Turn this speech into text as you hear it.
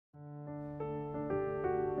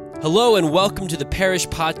Hello and welcome to the Parish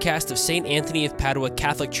Podcast of St. Anthony of Padua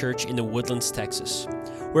Catholic Church in the Woodlands, Texas.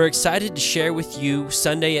 We're excited to share with you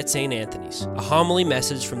Sunday at St. Anthony's, a homily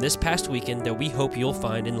message from this past weekend that we hope you'll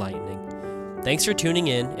find enlightening. Thanks for tuning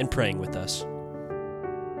in and praying with us.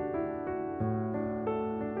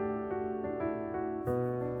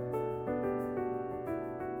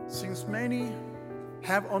 Since many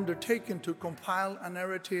have undertaken to compile a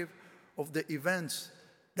narrative of the events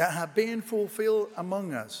that have been fulfilled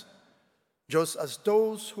among us, just as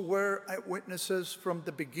those who were eyewitnesses from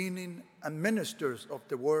the beginning and ministers of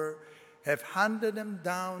the word have handed them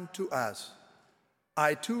down to us,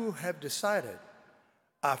 I too have decided,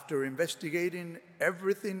 after investigating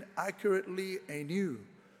everything accurately anew,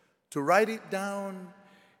 to write it down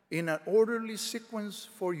in an orderly sequence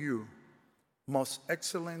for you, most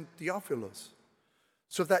excellent Theophilus,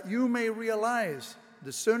 so that you may realize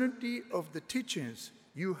the certainty of the teachings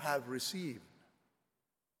you have received.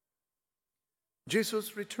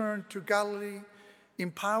 Jesus returned to Galilee in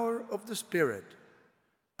power of the Spirit,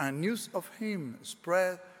 and news of him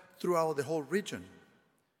spread throughout the whole region.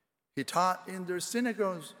 He taught in their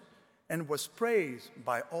synagogues and was praised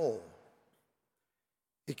by all.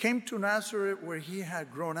 He came to Nazareth where he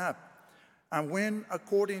had grown up, and went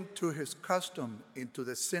according to his custom into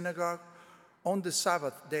the synagogue on the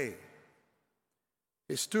Sabbath day.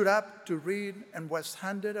 He stood up to read and was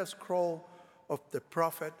handed a scroll of the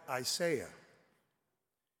prophet Isaiah.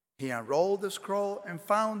 He unrolled the scroll and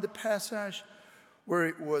found the passage where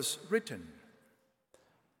it was written,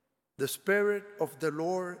 "The Spirit of the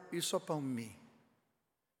Lord is upon me,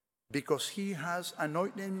 because he has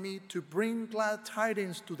anointed me to bring glad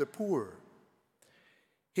tidings to the poor.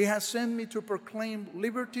 He has sent me to proclaim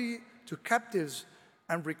liberty to captives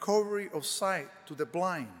and recovery of sight to the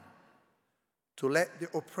blind, to let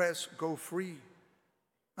the oppressed go free,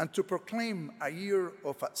 and to proclaim a year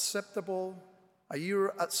acceptable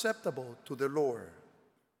to the Lord."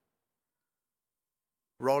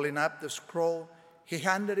 Rolling up the scroll, he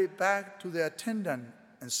handed it back to the attendant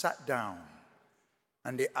and sat down.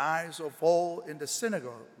 And the eyes of all in the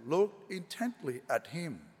synagogue looked intently at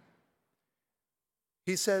him.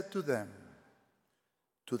 He said to them,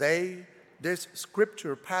 "Today this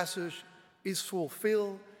scripture passage is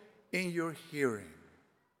fulfilled in your hearing."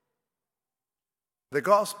 The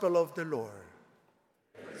Gospel of the Lord.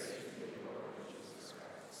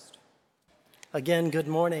 Again, good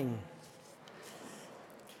morning.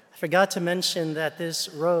 I forgot to mention that this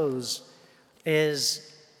rose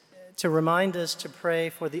is to remind us to pray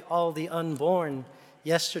for all the unborn.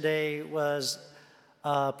 Yesterday was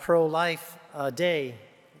Pro-Life Day,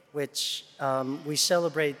 which we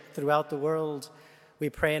celebrate throughout the world. We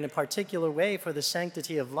pray in a particular way for the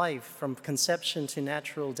sanctity of life from conception to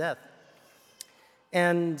natural death.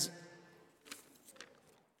 And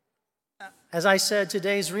as I said,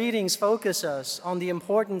 today's readings focus us on the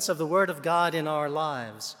importance of the Word of God in our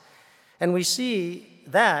lives. And we see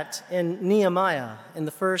that in Nehemiah, in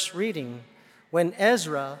the first reading, when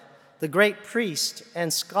Ezra, the great priest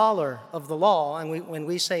and scholar of the law, and when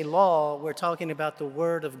we say law, we're talking about the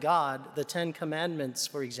Word of God, the Ten Commandments,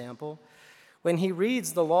 for example. When he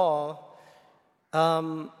reads the law,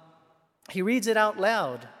 he reads it out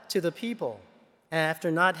loud to the people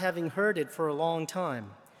after not having heard it for a long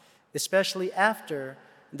time, especially after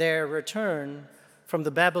their return from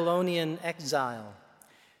the Babylonian exile.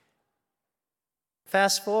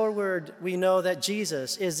 Fast forward, we know that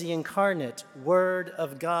Jesus is the incarnate Word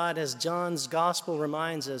of God, as John's Gospel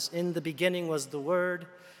reminds us. In the beginning was the Word,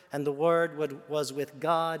 and the Word was with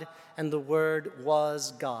God, and the Word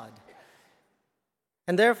was God.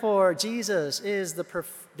 And therefore, Jesus is the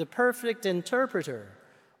perfect interpreter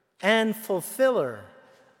and fulfiller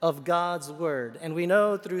of God's Word. And we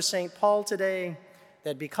know through St. Paul today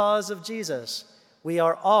that because of Jesus, we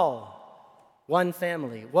are all one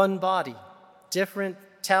family, one body, different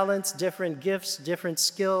talents, different gifts, different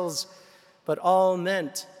skills, but all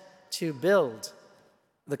meant to build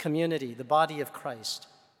the community, the body of Christ.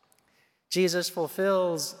 Jesus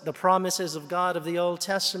fulfills the promises of God of the Old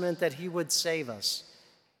Testament that he would save us,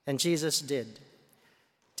 and Jesus did.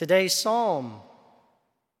 Today's psalm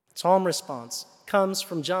response comes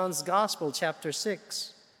from John's Gospel, chapter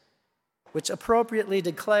 6, which appropriately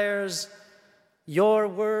declares, "Your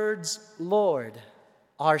words, Lord,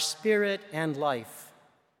 are spirit and life."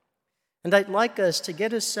 And I'd like us to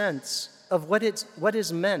get a sense of what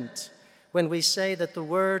is meant when we say that the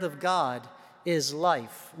Word of God is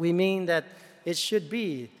life. We mean that it should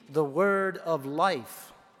be the Word of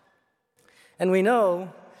life. And we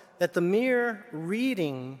know that the mere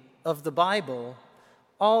reading of the Bible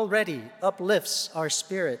already uplifts our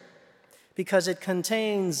spirit. because it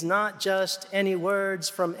contains not just any words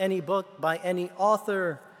from any book by any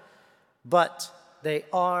author, but they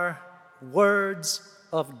are words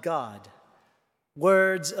of God,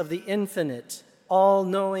 words of the infinite,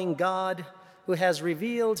 all-knowing God who has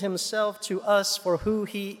revealed himself to us for who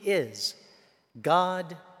he is.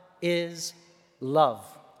 God is love.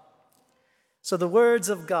 So the words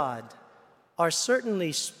of God are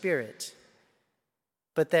certainly spirit,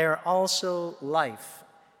 but they are also life.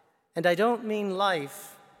 And I don't mean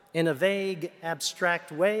life in a vague,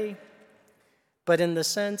 abstract way, but in the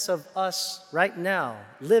sense of us right now,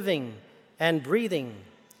 living and breathing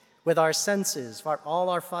with our senses, all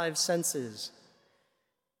our 5 senses.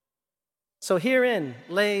 So herein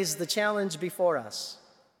lays the challenge before us.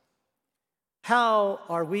 How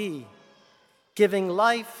are we giving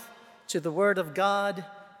life to the Word of God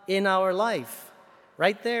in our life,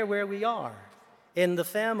 right there where we are, in the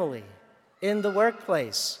family, in the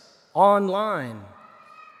workplace, online,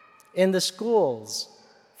 in the schools,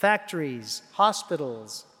 factories,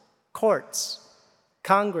 hospitals, courts,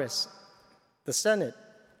 Congress, the Senate?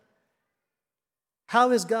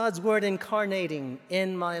 How is God's Word incarnating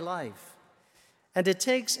in my life? And it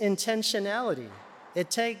takes intentionality.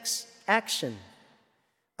 It takes action.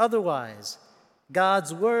 Otherwise,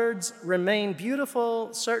 God's words remain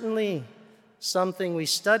beautiful, certainly something we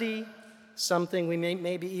study, something we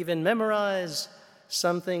maybe even memorize,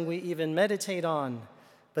 something we even meditate on,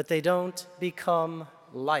 but they don't become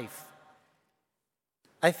life.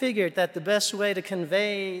 I figured that the best way to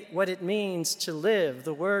convey what it means to live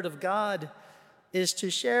the Word of God is to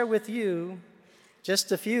share with you,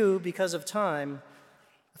 just a few because of time,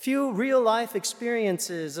 a few real-life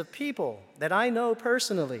experiences of people that I know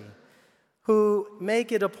personally who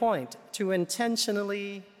make it a point to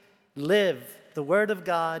intentionally live the Word of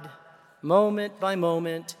God moment by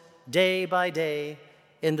moment, day by day,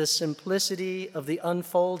 in the simplicity of the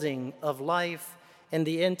unfolding of life, in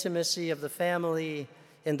the intimacy of the family,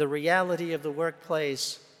 in the reality of the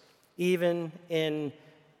workplace, even in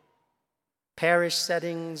parish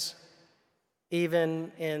settings,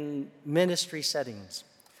 even in ministry settings.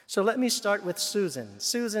 So let me start with Susan.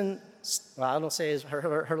 Susan, well, I don't say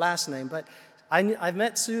her last name, but I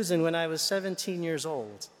met Susan when I was 17 years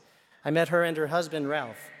old. I met her and her husband,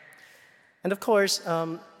 Ralph. And of course,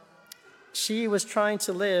 she was trying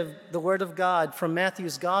to live the Word of God from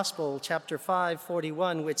Matthew's Gospel, chapter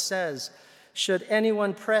 5:41, which says, "Should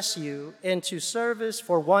anyone press you into service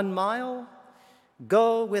for 1 mile,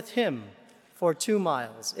 go with him for 2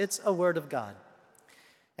 miles." It's a Word of God.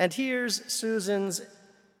 And here's Susan's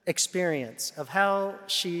experience of how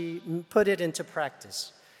she put it into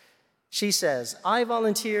practice. She says, "I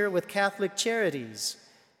volunteer with Catholic Charities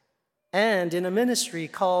and in a ministry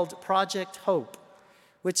called Project Hope,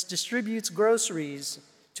 which distributes groceries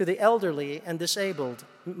to the elderly and disabled,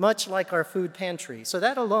 much like our food pantry." So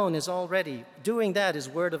that alone is already, doing that is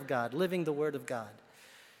Word of God, living the Word of God.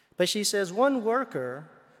 But she says, one worker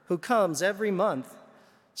who comes every month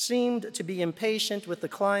seemed to be impatient with the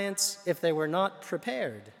clients if they were not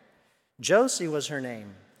prepared. Josie was her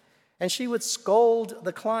name, and she would scold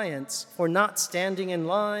the clients for not standing in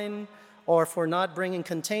line or for not bringing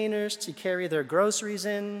containers to carry their groceries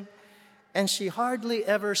in, and she hardly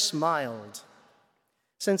ever smiled.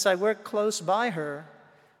 Since I worked close by her,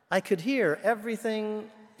 I could hear everything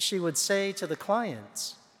she would say to the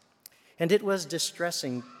clients, and it was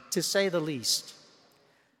distressing, to say the least.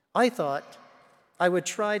 I thought I would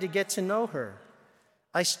try to get to know her.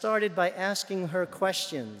 I started by asking her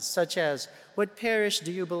questions, such as, "What parish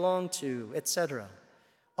do you belong to?" etc.,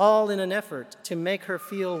 all in an effort to make her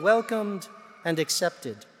feel welcomed and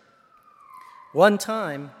accepted. One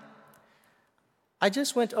time, I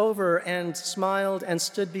just went over and smiled and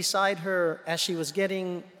stood beside her as she was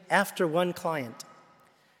getting after one client.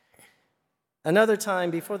 Another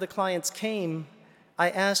time, before the clients came, I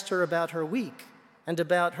asked her about her week and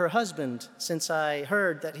about her husband, since I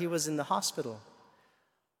heard that he was in the hospital.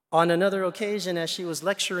 On another occasion, as she was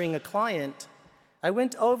lecturing a client, I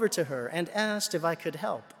went over to her and asked if I could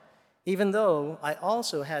help, even though I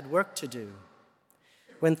also had work to do.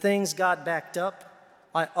 When things got backed up,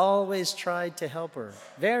 I always tried to help her,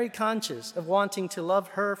 very conscious of wanting to love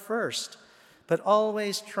her first, but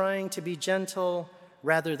always trying to be gentle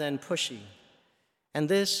rather than pushy. And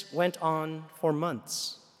this went on for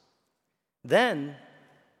months. Then,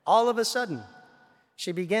 all of a sudden,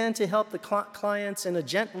 she began to help the clients in a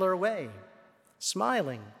gentler way,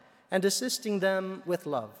 smiling and assisting them with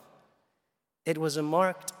love. It was a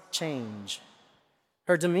marked change.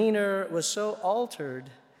 Her demeanor was so altered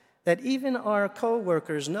that even our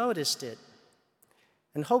co-workers noticed it.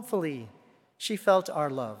 And hopefully, she felt our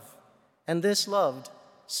love. and this love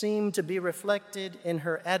seemed to be reflected in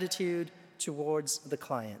her attitude towards the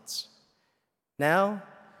clients. Now,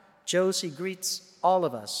 Josie greets all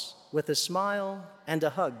of us with a smile and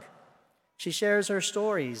a hug. She shares her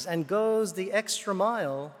stories and goes the extra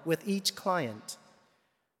mile with each client.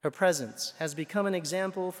 Her presence has become an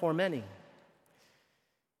example for many.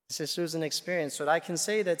 This is Susan's experience, but I can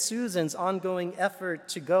say that Susan's ongoing effort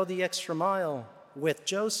to go the extra mile with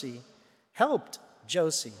Josie helped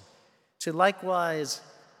Josie to likewise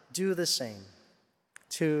do the same,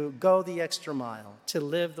 to go the extra mile, to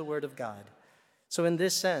live the Word of God. So in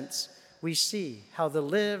this sense, we see how the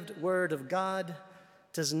lived Word of God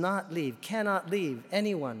cannot leave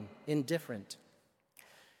anyone indifferent.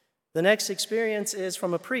 The next experience is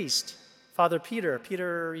from a priest, Father Peter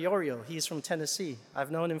Iorio. He's from Tennessee.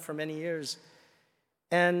 I've known him for many years.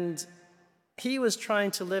 And he was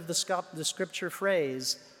trying to live the scripture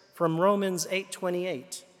phrase from Romans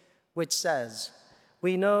 8:28, which says,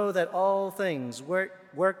 "We know that all things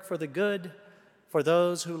work for the good for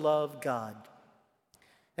those who love God."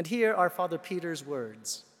 And here are Father Peter's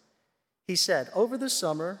words. He said, "Over the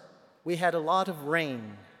summer, we had a lot of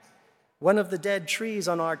rain. One of the dead trees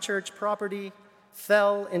on our church property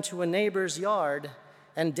fell into a neighbor's yard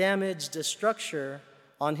and damaged a structure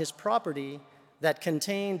on his property that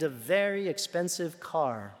contained a very expensive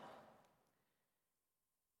car.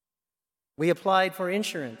 We applied for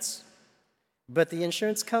insurance, but the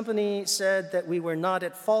insurance company said that we were not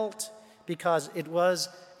at fault because it was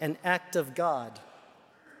an act of God.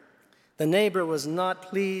 The neighbor was not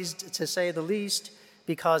pleased, to say the least,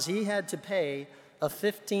 because he had to pay a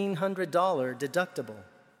 $1,500 deductible.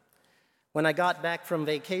 When I got back from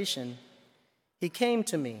vacation, he came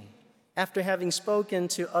to me after having spoken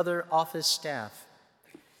to other office staff.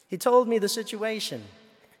 He told me the situation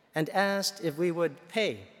and asked if we would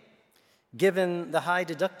pay, given the high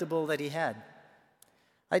deductible that he had.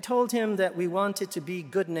 I told him that we wanted to be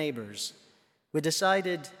good neighbors. We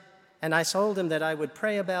decided, and I told him that I would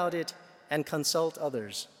pray about it and consult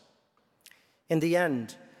others. In the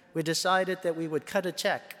end, we decided that we would cut a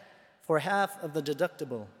check for half of the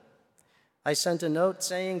deductible. I sent a note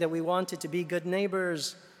saying that we wanted to be good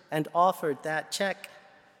neighbors and offered that check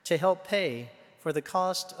to help pay for the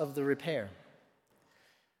cost of the repair.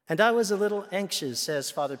 And I was a little anxious,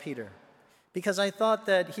 says Father Peter, because I thought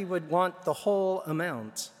that he would want the whole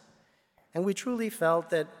amount. And we truly felt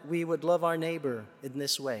that we would love our neighbor in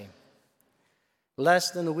this way.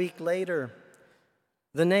 Less than a week later,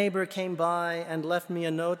 the neighbor came by and left me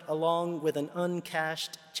a note along with an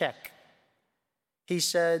uncashed check. He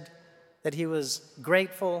said that he was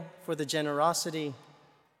grateful for the generosity,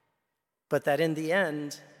 but that in the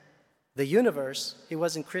end, the universe, he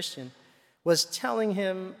wasn't Christian, was telling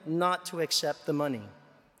him not to accept the money.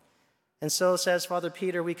 And so, says Father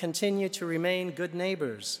Peter, we continue to remain good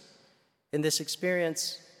neighbors. In this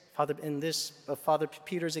experience, Father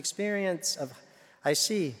Peter's experience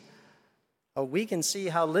we can see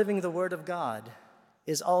how living the Word of God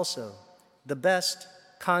is also the best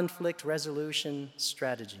conflict resolution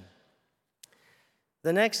strategy.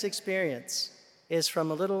 The next experience is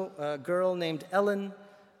from a little girl named Ellen,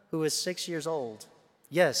 who is 6 years old.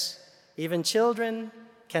 Yes, even children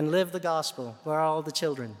can live the gospel. Where are all the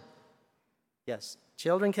children? Yes,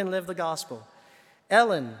 children can live the gospel.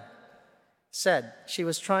 Ellen said she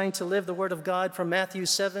was trying to live the Word of God from Matthew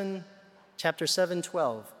 7, chapter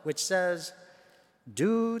 7:12, which says,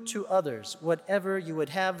 "Do to others whatever you would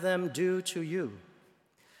have them do to you."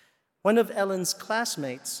 One of Ellen's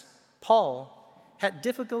classmates, Paul, had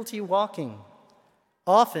difficulty walking.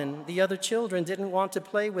 Often, the other children didn't want to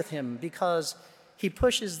play with him because he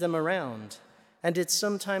pushes them around, and it's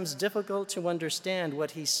sometimes difficult to understand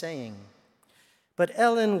what he's saying. But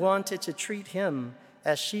Ellen wanted to treat him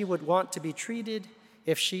as she would want to be treated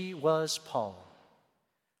if she was Paul.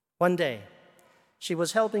 One day, she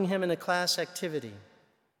was helping him in a class activity,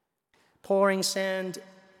 pouring sand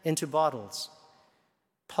into bottles.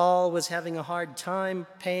 Paul was having a hard time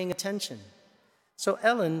paying attention, so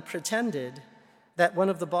Ellen pretended that one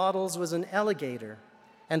of the bottles was an alligator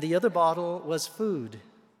and the other bottle was food.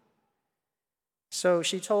 So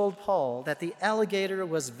she told Paul that the alligator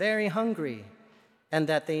was very hungry and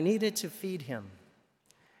that they needed to feed him.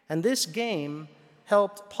 And this game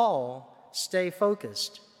helped Paul stay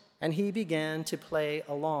focused, and he began to play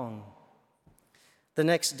along. The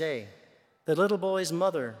next day, the little boy's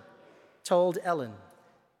mother told Ellen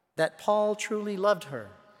that Paul truly loved her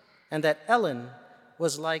and that Ellen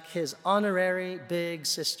was like his honorary big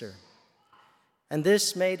sister. And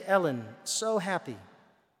this made Ellen so happy.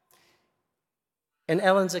 In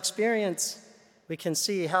Ellen's experience, we can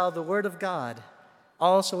see how the Word of God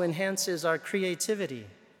also enhances our creativity,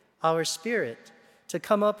 our spirit, to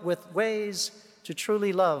come up with ways to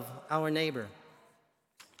truly love our neighbor.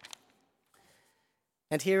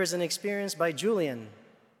 And here is an experience by Julian,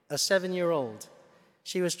 a 7-year-old.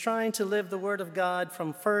 She was trying to live the Word of God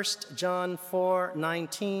from 1 John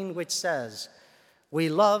 4:19, which says, "We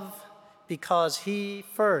love because He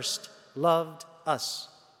first loved us."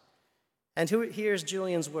 And here's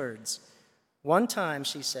Julian's words. "One time,"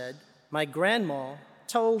 she said, "my grandma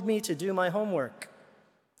told me to do my homework,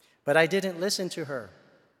 but I didn't listen to her.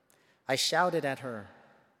 I shouted at her.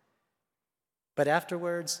 But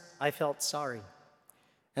afterwards, I felt sorry.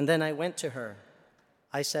 And then I went to her.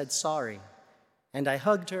 I said sorry, and I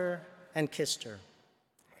hugged her and kissed her.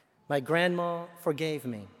 My grandma forgave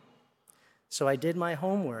me, so I did my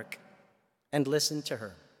homework and listened to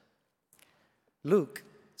her." Luke,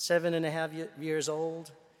 7.5 years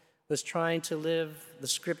old, was trying to live the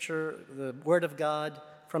scripture, the Word of God,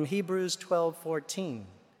 from Hebrews 12:14,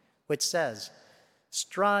 which says,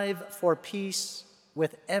 "Strive for peace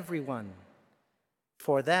with everyone,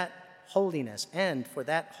 for that holiness. And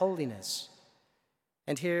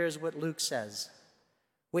here's what Luke says.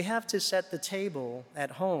 We have to set the table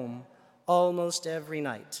at home almost every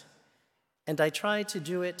night, and I try to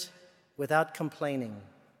do it without complaining.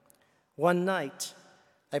 One night,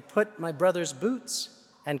 I put my brother's boots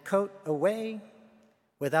and coat away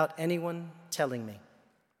without anyone telling me."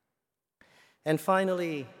 And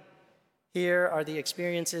finally, here are the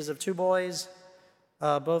experiences of two boys,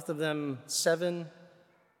 both of them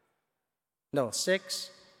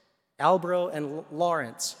 6, Albro and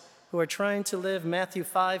Lawrence, who are trying to live Matthew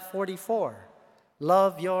 5:44,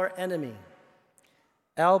 love your enemy.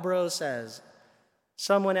 Albro says,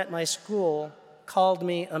 "Someone at my school called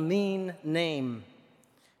me a mean name.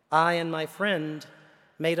 I and my friend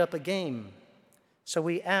made up a game, so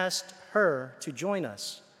we asked her to join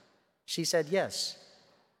us. She said yes,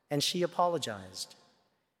 and she apologized."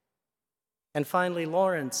 And finally,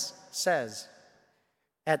 Lawrence says,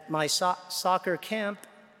 "At my soccer camp,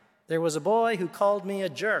 there was a boy who called me a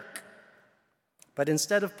jerk. But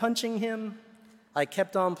instead of punching him, I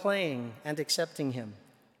kept on playing and accepting him."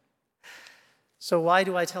 So why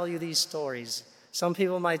do I tell you these stories? Some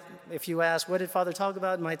people might, if you ask, what did Father talk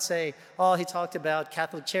about, might say, oh, he talked about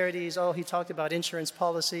Catholic charities, oh, he talked about insurance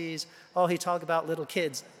policies, oh, he talked about little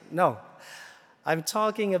kids. No, I'm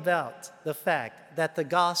talking about the fact that the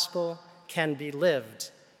gospel can be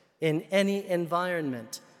lived in any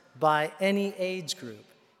environment, by any age group,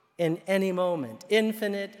 in any moment.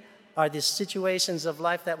 Infinite are the situations of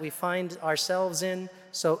life that we find ourselves in,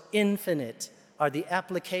 so infinite are the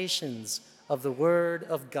applications of the Word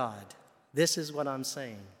of God. This is what I'm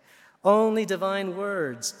saying. Only divine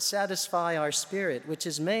words satisfy our spirit, which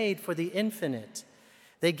is made for the infinite.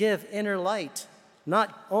 They give inner light,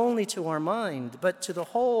 not only to our mind, but to the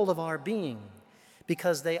whole of our being,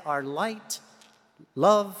 because they are light,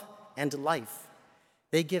 love, and life.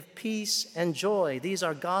 They give peace and joy. These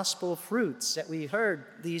are gospel fruits that we heard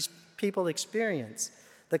these people experience,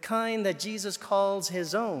 the kind that Jesus calls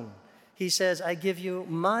his own. He says, "I give you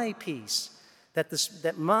my peace,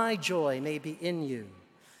 that my joy may be in you."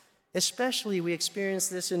 Especially we experience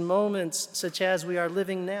this in moments such as we are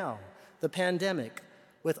living now, the pandemic,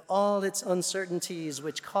 with all its uncertainties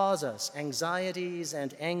which cause us anxieties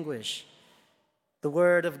and anguish. The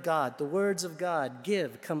Word of God, the words of God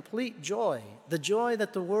give complete joy, the joy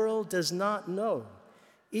that the world does not know,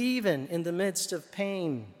 even in the midst of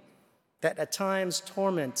pain that at times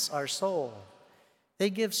torments our soul.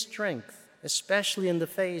 They give strength, especially in the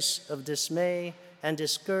face of dismay and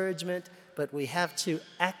discouragement, but we have to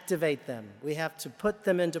activate them. We have to put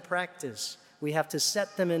them into practice. We have to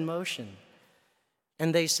set them in motion.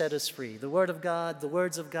 And they set us free. The Word of God, the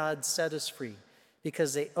words of God set us free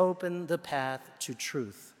because they open the path to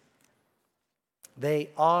truth.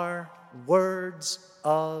 They are words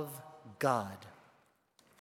of God.